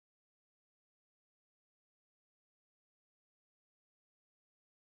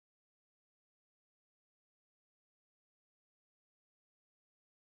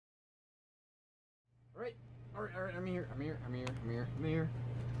Alright, I'm here.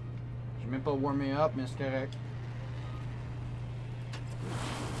 J'ai même pas warmé up, mais c'est correct.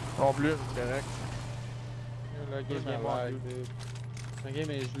 Non plus, c'est correct. Le game est lag, dude. Le game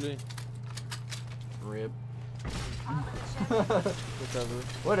est gelé. RIP. Whatever.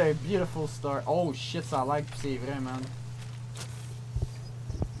 What a beautiful start. Oh shit, ça lag pis c'est vrai, man.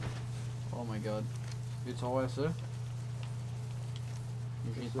 Oh my god. Veux-tu voir ça?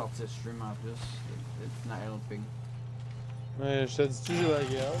 Je viens de partir stream en plus. C'est not helping. Mais je te dis-tu, j'ai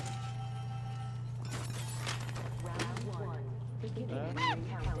lagué out?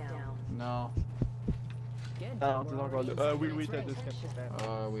 Non. Ah non, t'es encore là. Oui, t'as disconnecté.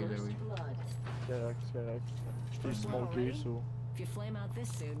 Ah oui, là oui. C'est correct. Je t'ai smoké, so.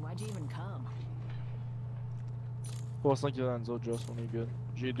 Pas 5 kills dans nous autres, Joss, on est good.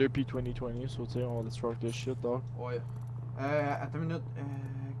 J'ai 2 P2020, so tu sais, on va let's rock this shit, dog. Ouais. Attends une minute.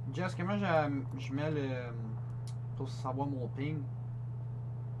 Jess, comment je mets le. Pour savoir mon ping?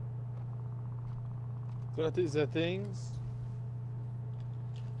 Tu vas à tes settings.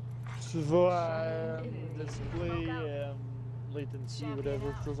 Tu vas à display latency, whatever,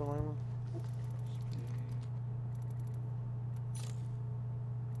 quelque chose de même.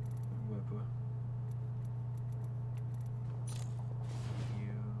 Je vois pas.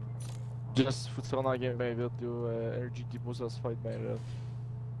 Just, faut que tu rentres dans la game bien vite, yo. Energy Depot, ça se fight bien là.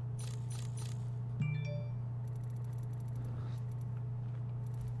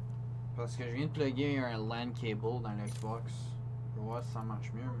 Parce que je viens de plugger un LAN cable dans l'Xbox. Je vais voir si ça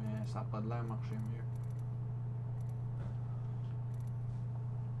marche mieux, mais ça n'a pas de l'air de marcher mieux.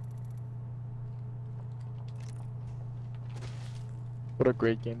 What a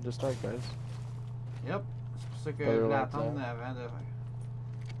great game to start, guys. Yep, c'est pour ça que je voulais attendre avant de.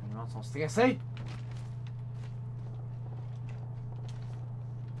 Les gens sont stressés!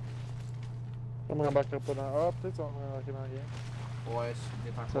 Ça me rembarquerait pas dans. Ah, peut-être ça va me rembarquer dans rien. Ouais, il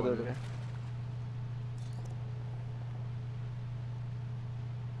est encore Ça devrait. là.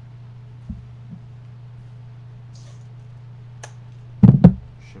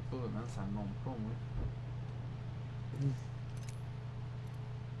 Je sais pas, man, ça ne monte pas, moi.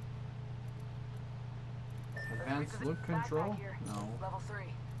 Advanced look control? Non.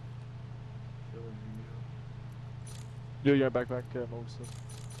 Yo, y'a un backpack mode, ça.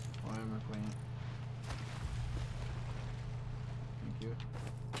 Ouais, mais pas rien. Thank you.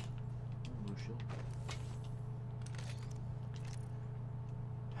 Oh, blue shield.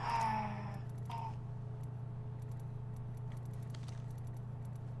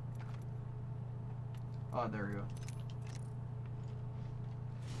 Oh, there we go.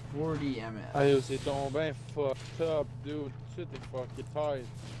 40 MS. Ah yo, c'est ton ben fucked up, dude. Tu t'es fucké tight.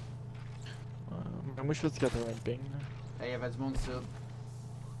 Moi, je fais du 80 ping, là. Hey, y'avait du monde ici.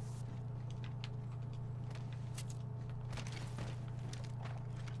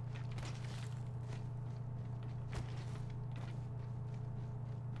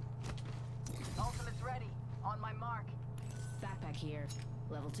 Ultimate's ready. On my mark. Backpack here.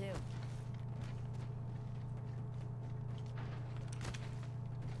 Level 2.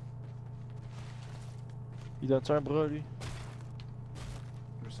 Il donne-tu un bras, lui?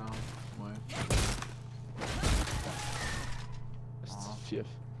 Il me semble. Ouais. C'est fief.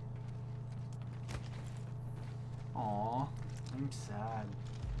 Aww. I'm sad.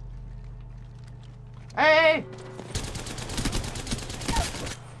 Hey!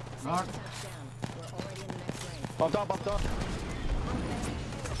 Knock. Bâtard!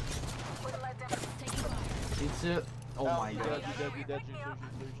 It's it. Oh my god. He dead,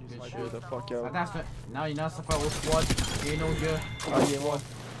 j'ai snipé the fuck out. Attends, non, il lance pas au squad. Il y a un autre gars. Ah, il est mort.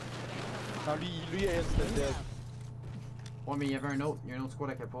 Non, lui, il est dead. Ouais, mais il y avait un autre. Il y a un autre squad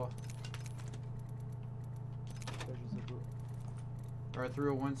à quelque part. Je sais pas.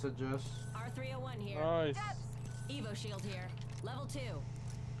 R301 suggest. R301 here. Nice. Evo shield here. Level 2.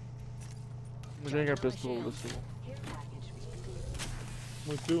 Moi, j'ai un pistol, là, c'est bon.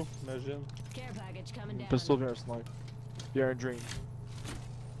 Moi tout, imagine. Care package coming down. Pistol vient un snipe. Il y a un drain.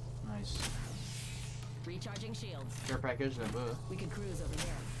 Nice. Recharging shields. Care package là-bas. We could cruise over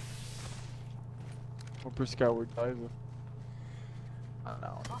here. On peut skyward dive, là. Ah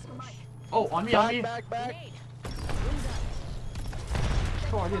non. Oh, on me, on me! Back! Grenade.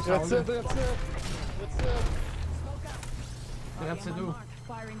 Oh, il est That's sur it, that's it. That's it. That's it, nous.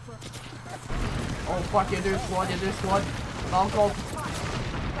 Firing for. Oh fuck, il y a deux squads. Dans le compte.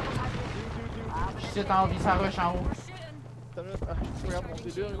 Je suis en haut, il s'en rush en haut. T'as minute, tu regardes mon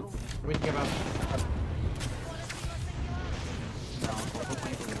délire, gros. Oui, t'es capable. Non, on va pas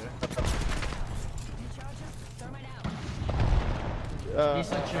prendre pour vrai.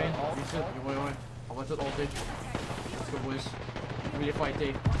 Reset chain, reset, ouais. On va tout halter. Let's go, boys. On va les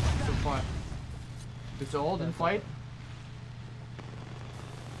fighter. C'est le faire. Peux-tu hold une fight?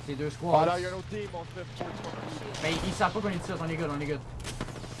 C'est deux squads. Ah là, y'a un autre team, on se fait force. Mais ils savent pas qu'on est ici, on est good, on est good.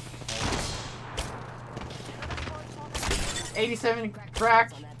 87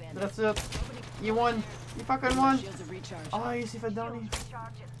 crack. That's it. He won. He fucking won. Oh, il s'est fait downer.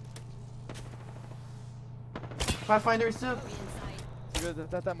 Pathfinder ici.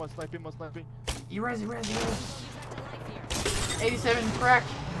 Attends, moi sniper, moi sniper. He res. 87 crack.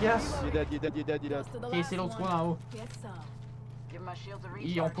 Yes. Il est dead, il est dead, il est dead, il est dead. Ok, c'est l'autre squad en haut.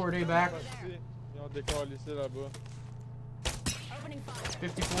 Ils ont porté back. Ils ont décollé ici là-bas.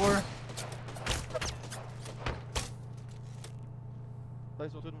 54. T'as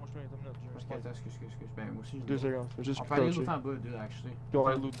sauté de mon chemin, attends une minute. Ok, attends, excuse. Ben, moi aussi, je 2 secondes, fais juste on peut aller croucher. l'autre en bas, dude, actually. Go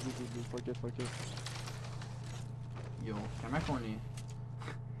ahead, loot, fuck it. Yo, comment qu'on est?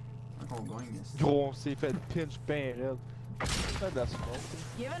 Comment qu'on gagne, ici? Gros, on s'est fait pinch ben raide. Fait de la smoke.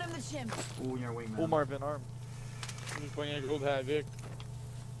 Giving him the chimp. Oh, y'a un wingman. Oh, Marvin Arm. J'ai pogné un gros de Havoc.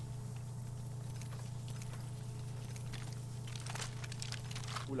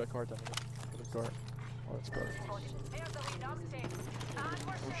 Où la carte, la carte. Oh, it's carte.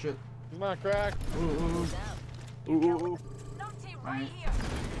 Oh shit. Come on, crack. Ooh. Ooh. Ouais.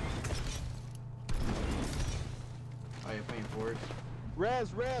 Oh, y'a pas un force. Res.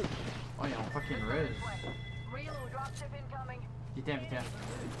 Oh, ils ont fucking res. Viens.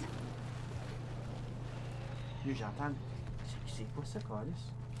 Yo, j'entends. C'est quoi ça, Calis?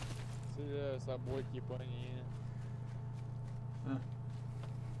 C'est sa boîte qui est pognée. Hein?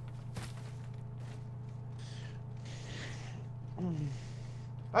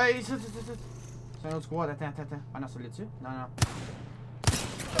 Hey, c'est un autre squad, attends. Ah non, c'est là-dessus? Non.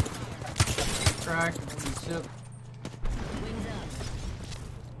 Crack, he's up. Wings up.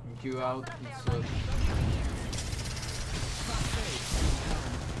 EQ out, he's up.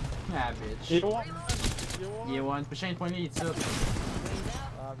 Ah, bitch. Il est one. Prochain point, il est up.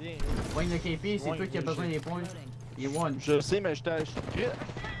 Ah, bien. Point de KP, c'est toi qui as besoin des points. Il est one. Je sais, mais je t'ai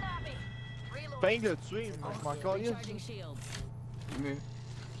peint de le tuer, mais je m'en calisse. Recharging shields. Mais.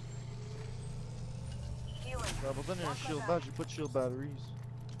 J'aurais besoin d'un shield bat, j'ai pas de shield batteries.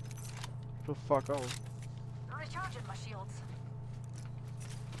 Je fuck off. Recharging my shields.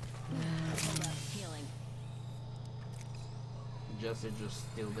 Hold up. Healing. Jesse just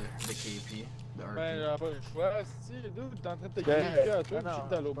steal the KP, the RP. Ben, j'aurais pas le choix. Si, le dude, t'es en train de te Ben, griller à toi, non, tu sais,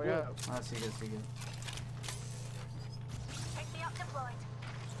 t'as l'autre pas bout. grave. Ah, c'est good. Pick me up deployed.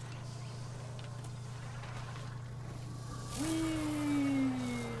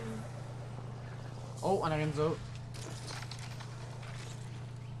 Oh, on arrive nous autres.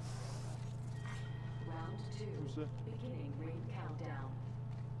 Round 2. Où ça? Beginning ring countdown.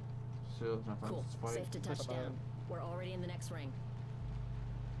 Sûr, j'entends Cool. du fight. Safe to touch down. We're already in the next ring.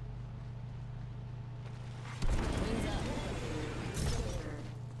 Wings up.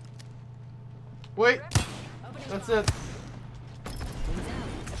 Wait, Opening that's fire. it. Wings out.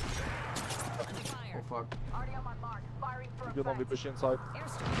 Under fire. Oh fuck. Already on my mark. Firing for Good, on va push inside.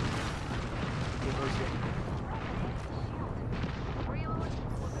 Airstrike. Reload.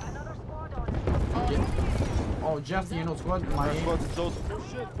 We've got another squad on it. Oh, Jeff, il y a un autre squad. Un My spot, nous autres.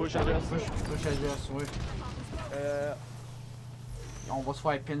 Push à Jess. Push à Jess, ouais. On va se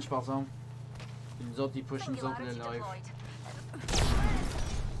faire pinch par exemple. Puis nous autres, ils push nous autres le live.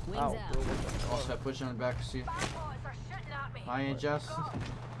 Wings Ow, out. bro. On se fait push dans le back aussi. Bad boys are shooting at me. Rien, Jess.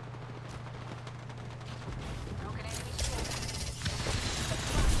 Broken enemy shield.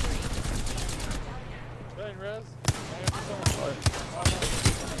 Ben, res.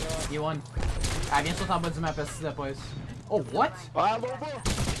 Il est one. Ah, viens sauter en bas du map, assis la police. Oh, what? Ah, low bas!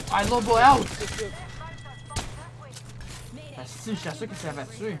 I low boy out! That way. Ah, si, je suis sûr qu'il s'est fait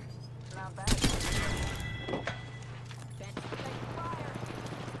tuer. Not bad.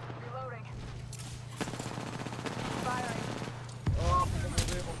 Reloading. Firing. Oh, mon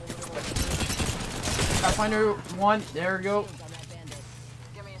mourir. Pathfinder one, there we go. Shields on that bandit.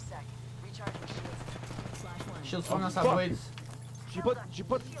 Give me a sec. Recharging shields. Slash one. Shield spawn dans sa fuck. boîte. J'ai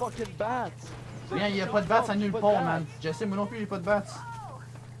pas de fucking bats! Bien, il y a pas de bats à nulle part, man. Jesse, moi non plus, j'ai pas de bats.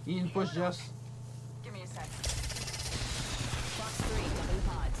 Il y a une push, Jess. Give me a sec. Box 3. Dumping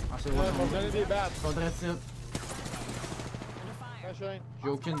pods. Ah, c'est Ouais, bon. ils m'ont donné des bats. Faudrait titre. Under fire. Machin. J'ai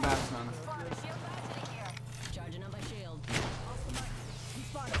aucune bats, man. Shield battery here. Charging up my shield.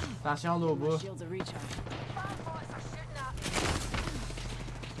 Attention là au bas. Shields are recharged. Bad boys are shooting at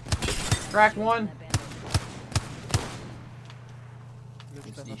me. Crack one. That bandit.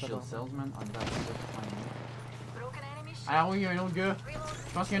 It's des shield cells, man. On that Broken enemy shield. Ah oui, il y a un autre gars. Reload.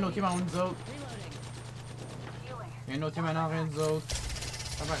 Je pense qu'il y a un autre team en haut de nous autres. Reloading. Y'a un autre team maintenant en rien des autres.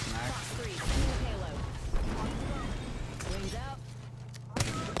 Ça va être snack. Fox 3, taking the payload. Wings out.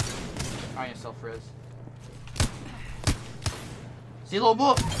 Ah, y'a un self-res. C'est l'au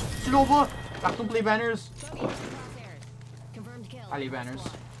bas! C'est l'au bas! Partout pour les banners! Bogey hits the crosshairs. Confirmed kill. Ah, les banners.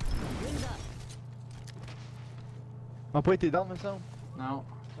 Squad. Wings up. M'a pas été down, me semble. Non. Non,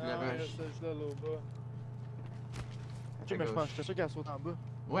 Le il rush. restait juste là, là, au bas. Ok, mais je pense, j'étais sûr qu'elle saute en bas.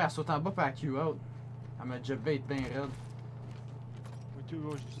 Ouais, elle saute en bas pis elle Q out. Elle m'a déjà bait bien raide. Oui, tout,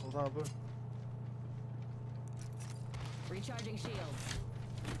 ouais, je saute en bas. Recharging shields.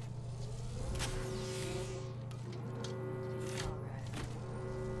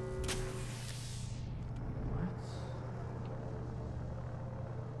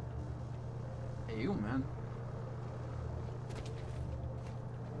 Hey, you, man.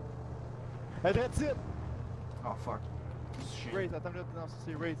 Hey, that's it! Oh, fuck. C'est chiant. Wraith, attends, là, non,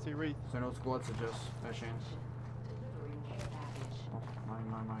 c'est Wraith, c'est Wraith. C'est un autre squad, c'est juste la chaîne. Oh,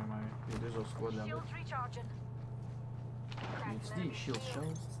 my. Il y a deux autres squads là-bas. Shields recharging. Tu dis shield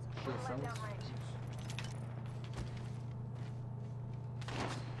shells? Shield cells?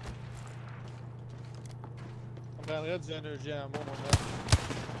 On prendrait du energy ammo, mon gars.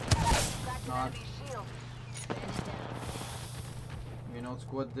 Cracked an Not. enemy shield. Bandit down. Il y a un autre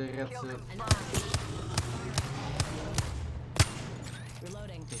squad derrière ça.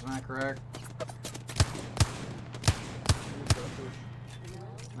 Reloading. Quasiment crack.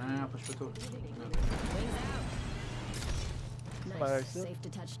 Non, push pas tout. Wings out. Ouais, Nice. ça. Safe to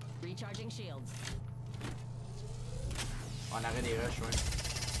touch. Recharging shields. On arrête des rushs, ouais.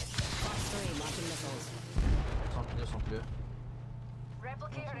 Fox 3, launching missiles. Ils sont plus là.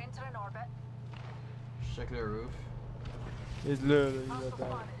 Replicator entering orbit. Je check le roof. Il est là, il est Hostile là.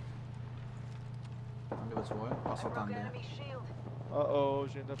 spotted. On va se voir. On I s'entend broke dedans. enemy shield. Oh oh,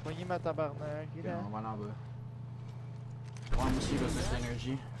 je viens de pogner ma tabarnak. Ok, on va aller en bas. Ouais, moi aussi, j'ai besoin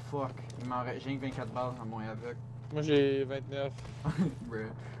d'énergie. Fuck. Il m'en reste. J'ai que 24 balles à mon avec. Moi j'ai 29. Bruh.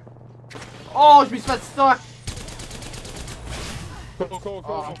 Oh, je me suis fait stock! Go,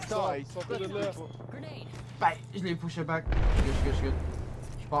 Oh putain, ils sortez de là. Grenade. Ben, je l'ai pushé back. Good.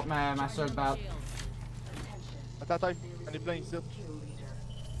 Je porte ma seule Charging balle. shields. Attends, on est plein ici. New kill leader.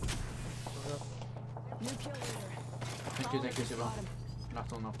 T'inquiète, c'est bon. On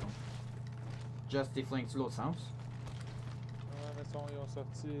retourne. Just t'es flank-tu l'autre sens? Ouais, mais ils ont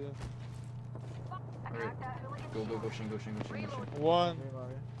sorti. I cracked that hooligan Go, shield. shin. One.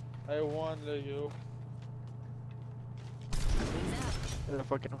 Hey, one, le gros. Wings out. La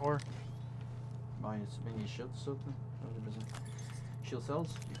fucking whore. Bon, y'a-tu bien des shields, ça? J'ai besoin. Shield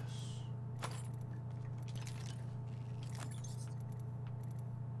cells? Yes.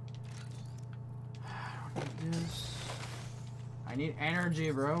 I don't need this. I need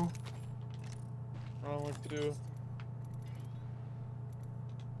energy, bro. Oh, moi too.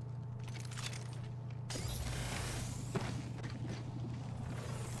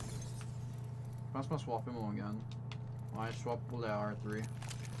 Je pense pas swapper mon gun. Ouais, je swap pour le R3.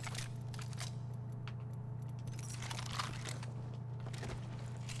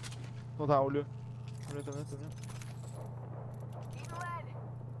 Ils sont en haut là. T'as Even lead.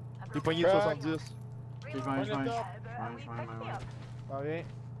 I T'es broke pogné de Crack. 70. Ok, je mange. Point it up. Ah rien.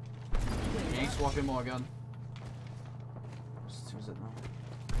 Viens swapper mon gun. Si vous êtes là.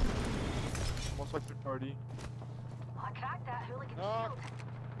 On se fait le party. I cracked that hooligan Knock. shield.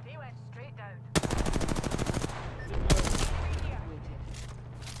 He went straight down.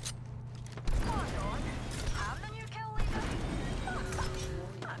 Come on. I'm the new kill leader.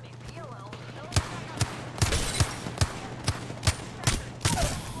 That made me a little.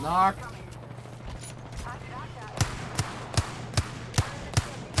 Knock! I cracked that.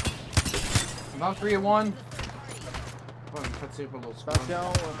 About 3 and 1. Ouais, il me fait tirer par l'autre squad. Attention, on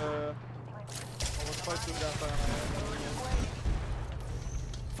va se faire tout dans la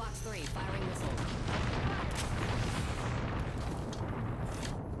Fox 3, firing missiles.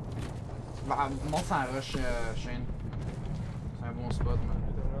 Bah, monte sans rush, Shane. C'est un bon spot, man.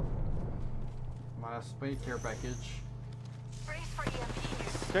 Voilà, c'est pas une care package. Brace for EMP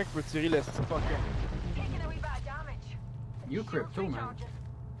use. Quelqu'un qui peut tirer le style fucking. Taking a wee bit of damage. You Shields crypto, man. recharging.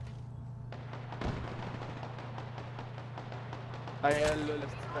 Ah, elle, là, le style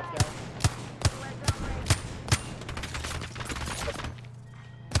fucking. Legs on range.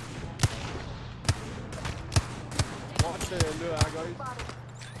 Watch là, hein, guys. Spotted.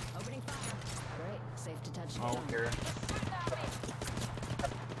 Opening fire. Great. Safe to touch I don't down. care.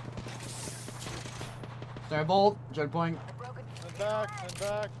 C'est un bolt, je le pogne. I broke it. And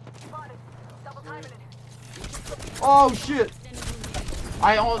back. Spotted. Double timing it. Oh shit! Extended wound.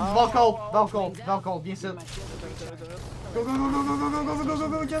 Hey, on. Valcold, viens ici. Attends. Go, go, go, go, go, go, go, go, go, go,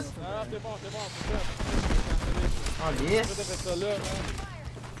 go, Jess! Ah, t'es bon, c'est ça. Oh, Faut yes! fait ça là, man.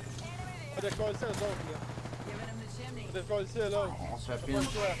 Faut décoller ça, eux autres, là. Giving him the chimney. Faut décoller ça, là. On se fait T'as pas le pinch.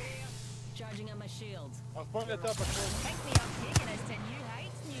 choix. Charging on my shields. On reprend le temps, par contre. Take me up taking us to new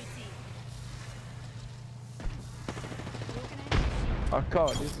heights, Newsy. Ah,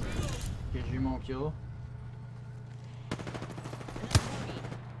 calice. Ok, j'ai eu mon kill.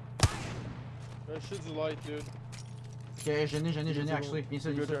 Je shoot du light, dude. Ok, j'en ai, actually. Viens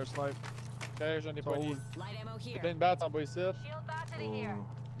ça, viens Good ça. air snipe. Ok, j'en ai pas ni. Light ammo J'ai here. plein de battes en bas ici. Shield battery here. Oh,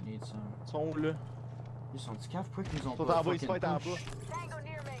 need some. Ils sont où là? Ils sont du cave, pourquoi qu'ils nous ont Ils sont pas en bas, ils se fucking fightent en push? Tango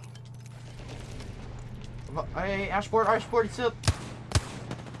near me. Va- Hey, Ashport, ici!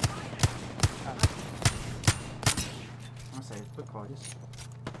 Ah, ça aide pas, calice.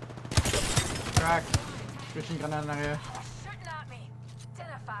 Crack! Je pêche une grenade en arrière. Shooting at me.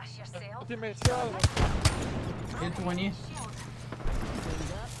 Dinner fast yourself. T'es médical, Kill 20. Cleaned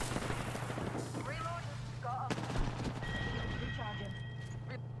Reloading. Got him. Recharging.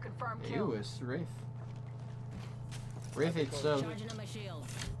 Confirm Et kill. où est-ce Wraith? Wraith est tout seul. up. Charging on my shields.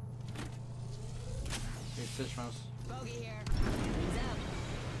 Il est tout seul, je pense. Bogey here. He's out.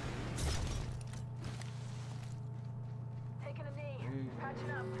 Taking a knee. Patching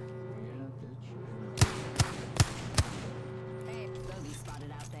up. Yeah, bitch. Hey, bogey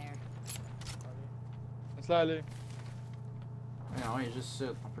spotted out there. Laisse-la aller. Ouais, non, il est juste ici,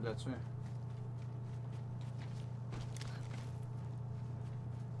 on peut là-dessus.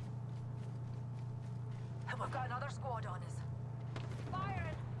 We've got another squad on us.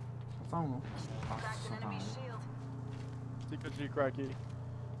 Firing. Attends, non? Ah, Cracked an ça enemy s'entend. shield. C'est que j'ai craqué.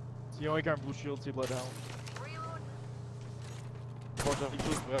 S'ils ont qu'un blue shield, c'est Bloodhound. Reload. Moi j'en ai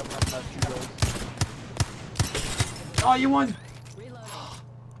tous vraiment battu là. Oh, you won! Reloading.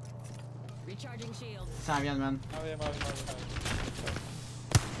 Recharging shields. Ça en vient, man. Ah, viens, viens.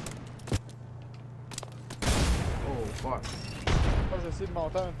 Oh, fuck. Moi, j'essaie de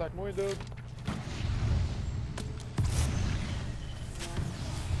monter en même temps que moi, dude.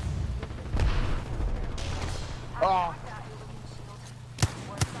 Ah!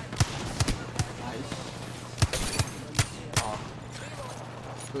 Nice. Ah.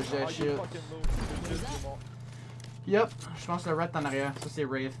 Push Ah, that il est shit. fucking low. C'est juste, c'est bon. Yep, je pense que le rat en arrière. Ça, c'est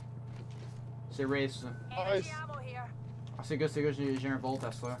Wraith. C'est Wraith, ça. Nice. Energy ammo here. Ah, c'est good, j'ai un bolt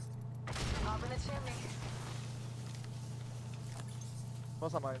à ça. Up in the chimney. Je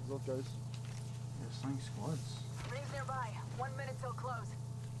pense que ça m'aide, nous autres, guys. Il y a 5 squads. Rings nearby. 1 minute till close.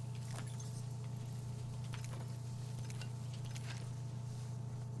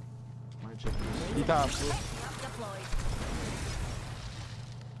 Ouais, check this. Il est en bas. Deployed.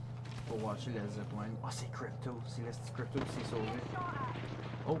 Faut watcher la zipline. Oh, c'est Crypto. C'est le petit Crypto qui s'est sauvé.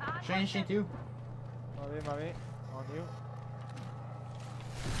 Oh, Shane, tout. Allez, mamie. On est où?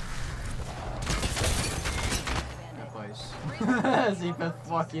 Nice. C'est fait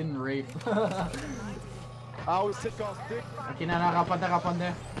fucking rape. Ah oui, c'est caustic. Ok, non, non, rentre pas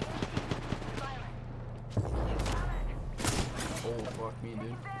dedans. Oh, fuck me,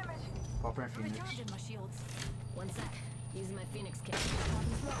 dude. Pop un Phoenix. Recharging my shields. One sec. Using my Phoenix kit.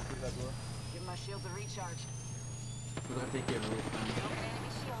 Give my shield a recharge. Faudrait take it, Rafe, man.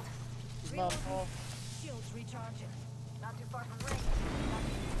 Enemy shield. Non, non. Shields recharging. Not too far from ring.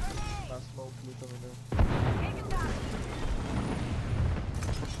 Dans le smoke, là, comme là. Taking damage.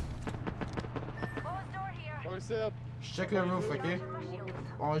 Closed door here. Pas ici. Je check le roof, ok? Recharging my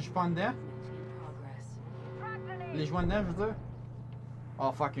shields. On joue pas en dedans? Progress. Crack grenade. Les joueurs en dedans, je veux dire?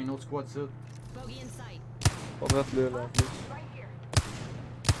 Oh, fuck, une autre squad, ça. Bogey in sight. Faudrait être là, là, en plus. Right here.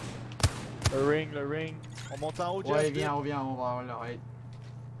 Le ring. On monte en haut, Jeff. Ouais, viens, on va avoir le raid.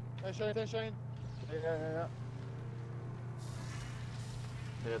 T'es Shane. Yeah.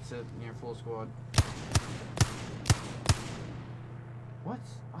 That's it, il y a un full squad. What?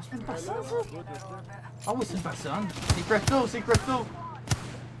 Ah, c'est une personne, ça? Ah oui, c'est une personne. C'est Crypto!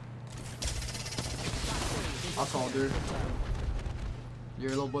 Ah, sont deux. Il y a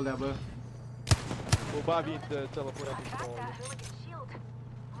un little bull là-bas. Boba vient de téléporter à Crack des that hooligan shield.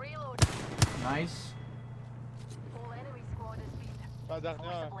 Reload. Nice. Whole enemy squad has been La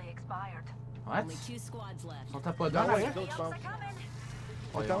dernière. forcibly expired. What? Only 2 squads left. Ils sont à pas dedans, Ah ouais, là? les autres, je pense. Shields are coming.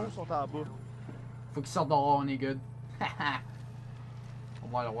 On est en haut, ils sont en bas. Faut qu'ils sortent dehors, on est good. On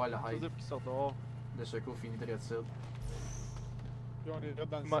va le voir le Je veux hype. dire qu'ils sortent dehors. Le secours finit très vite. Puis on est là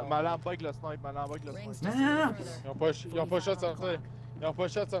dans le Ma centre. lampe avec le snipe, Rings Non, just non, a non. little further. Ils ont pas shot de sortir. Ils ont pas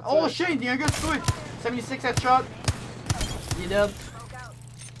shot de sortir. Oh shit, il y a un gars de toi! 76 headshot! Il est dead. Broke out.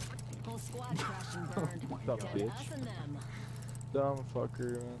 Whole squad crashed and burned. Dumb Us bitch. and them. Dumb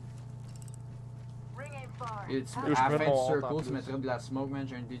fucker, man. Bring aim far. Et je à la mets fin du mon honte en circle, tu plus. mettrais de la smoke, man.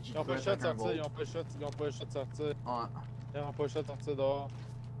 J'ai un DJ Ils ont pas le shot de sortir, ils ont pas le shot, ils ont pas le shot de sortir. Ouais. Ils ont pas le shot de sortir dehors.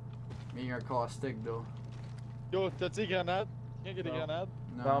 Mais il y a un caustic, though. Yo, t'as-tu des grenades? Quelqu'un qui a des Non. grenades?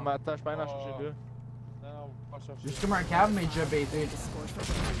 Non, mais attends, je peux aller en chercher deux. Non, pas chercher. Juste comme un cab, mais déjà baité. Scorch for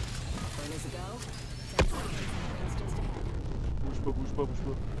victory. Burn is a go. 10 seconds and just ahead. Bouge pas, bouge pas, bouge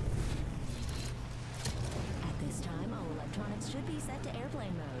pas. At this time, all electronics should be set to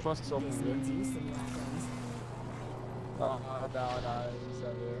airplane mode. Je pense qu'ils sont This bougés. means you simulacrums. Ah, non, il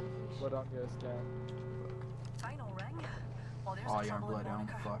savait. Pas dans le scan. Final ring. Well, there's Oh, a il y a un trouble in blood hound,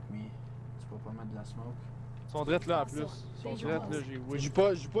 Monica. fuck me. Tu peux pas mettre de la smoke? Ils sont drettes là en plus. Ils sont drettes là, j'ai J'ai oui.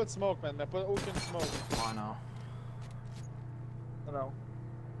 pas de smoke, man, mais pas aucune smoke. Oh non. Non.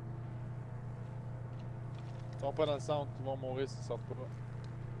 Ils sont pas dans le centre, ils vont mourir s'ils sortent pas.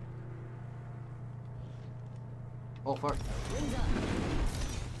 Oh fuck. Rings up.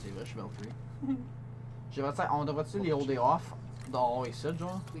 C'est vrai, je suis level 3. On devrait-tu les holder off dehors ici,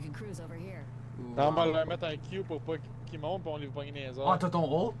 genre? We can cruise over here. Ou, Non, on va leur mettre un Q pour pas qu'ils montent pis on les pogne dans les airs. Ah, t'as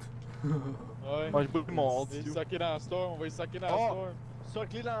ton ult? Ouais. Moi, j'ai pas pris mon ult. Il est saqué dans le storm, on va les saquer dans le Oh! storm.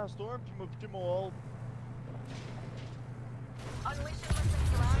 Soclé dans le storm, puis il m'a piqué mon ult. Unleashing my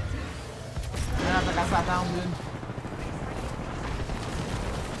singularity. Non, t'as qu'à s'attendre, d'une.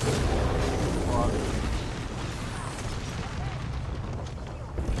 Fuck.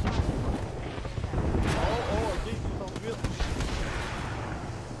 Oh, ok, ils sont vite.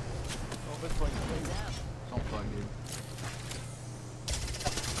 Ils sont vite poignés. Rings up. Ils sont fuck, dude.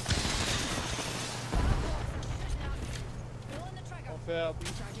 Pulling the trigger. On fait.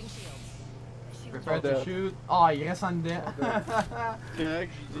 Recharging shields. Prepare to dead. shoot. Oh, il reste en dedans.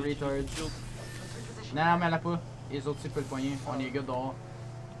 Correct, j'ai dit. Retards. Non, mais elle a pas. Les autres, c'est pas le poignet. On est gars dehors.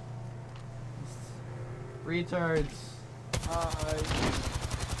 Retards.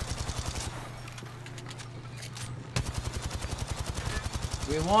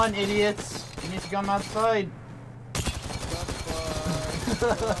 We won, idiots. You need to come outside.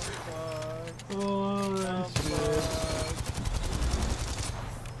 Oh, shit.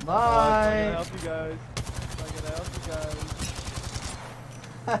 I'm Bye. gonna help you guys. I'm gonna help you guys.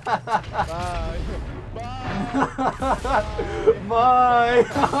 Bye. Bye.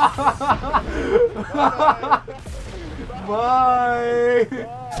 Bye.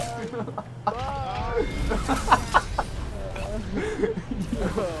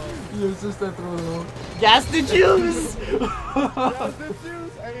 Yo, ça c'était trop drôle. Gas the juice! Gas the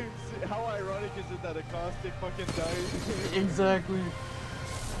juice! Hey, how ironic is it that a caustic fucking died? Exactly.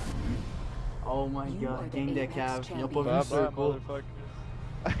 Oh my You are god, the gang de Apex cave. Ils ont pas vu Bye le bye, circle. motherfucker.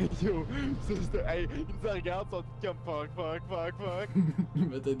 Yo, ça c'était. Hey, ils nous regardent, ils sont comme fuck. Ils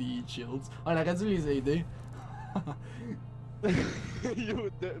mettaient des shields. On aurait dû les aider. Yo,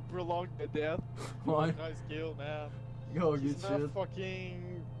 prolong the death. Ouais. Nice kill, man. Yo, good He's not shit.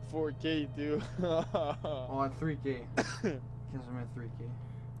 fucking 4K, dude. On 3K. Quasiment 3K.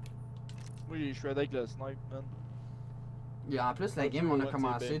 Moi, j'ai shred avec le snipe, man. Et en plus, la Ouais, game, tu on a vois,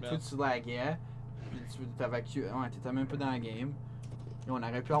 commencé, c'est big, tout man. tu laguais. Puis tu t'avais ouais, t'étais même pas dans la game. Et on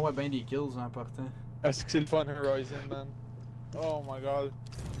aurait pu avoir bien des kills en partant. Est-ce que c'est le fun Horizon, man? Oh my god.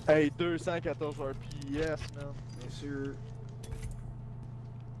 Hey, 214 RPS, man. Bien sûr.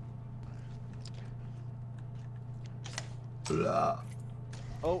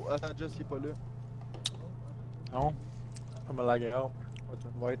 Oh, attends, Jess, il est pas là. Non? Ça me lag grave.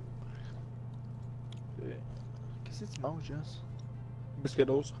 White. Qu'est-ce que tu manges, Jess? Biscuit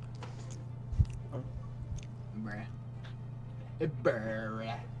d'os. Bruh. Bruh.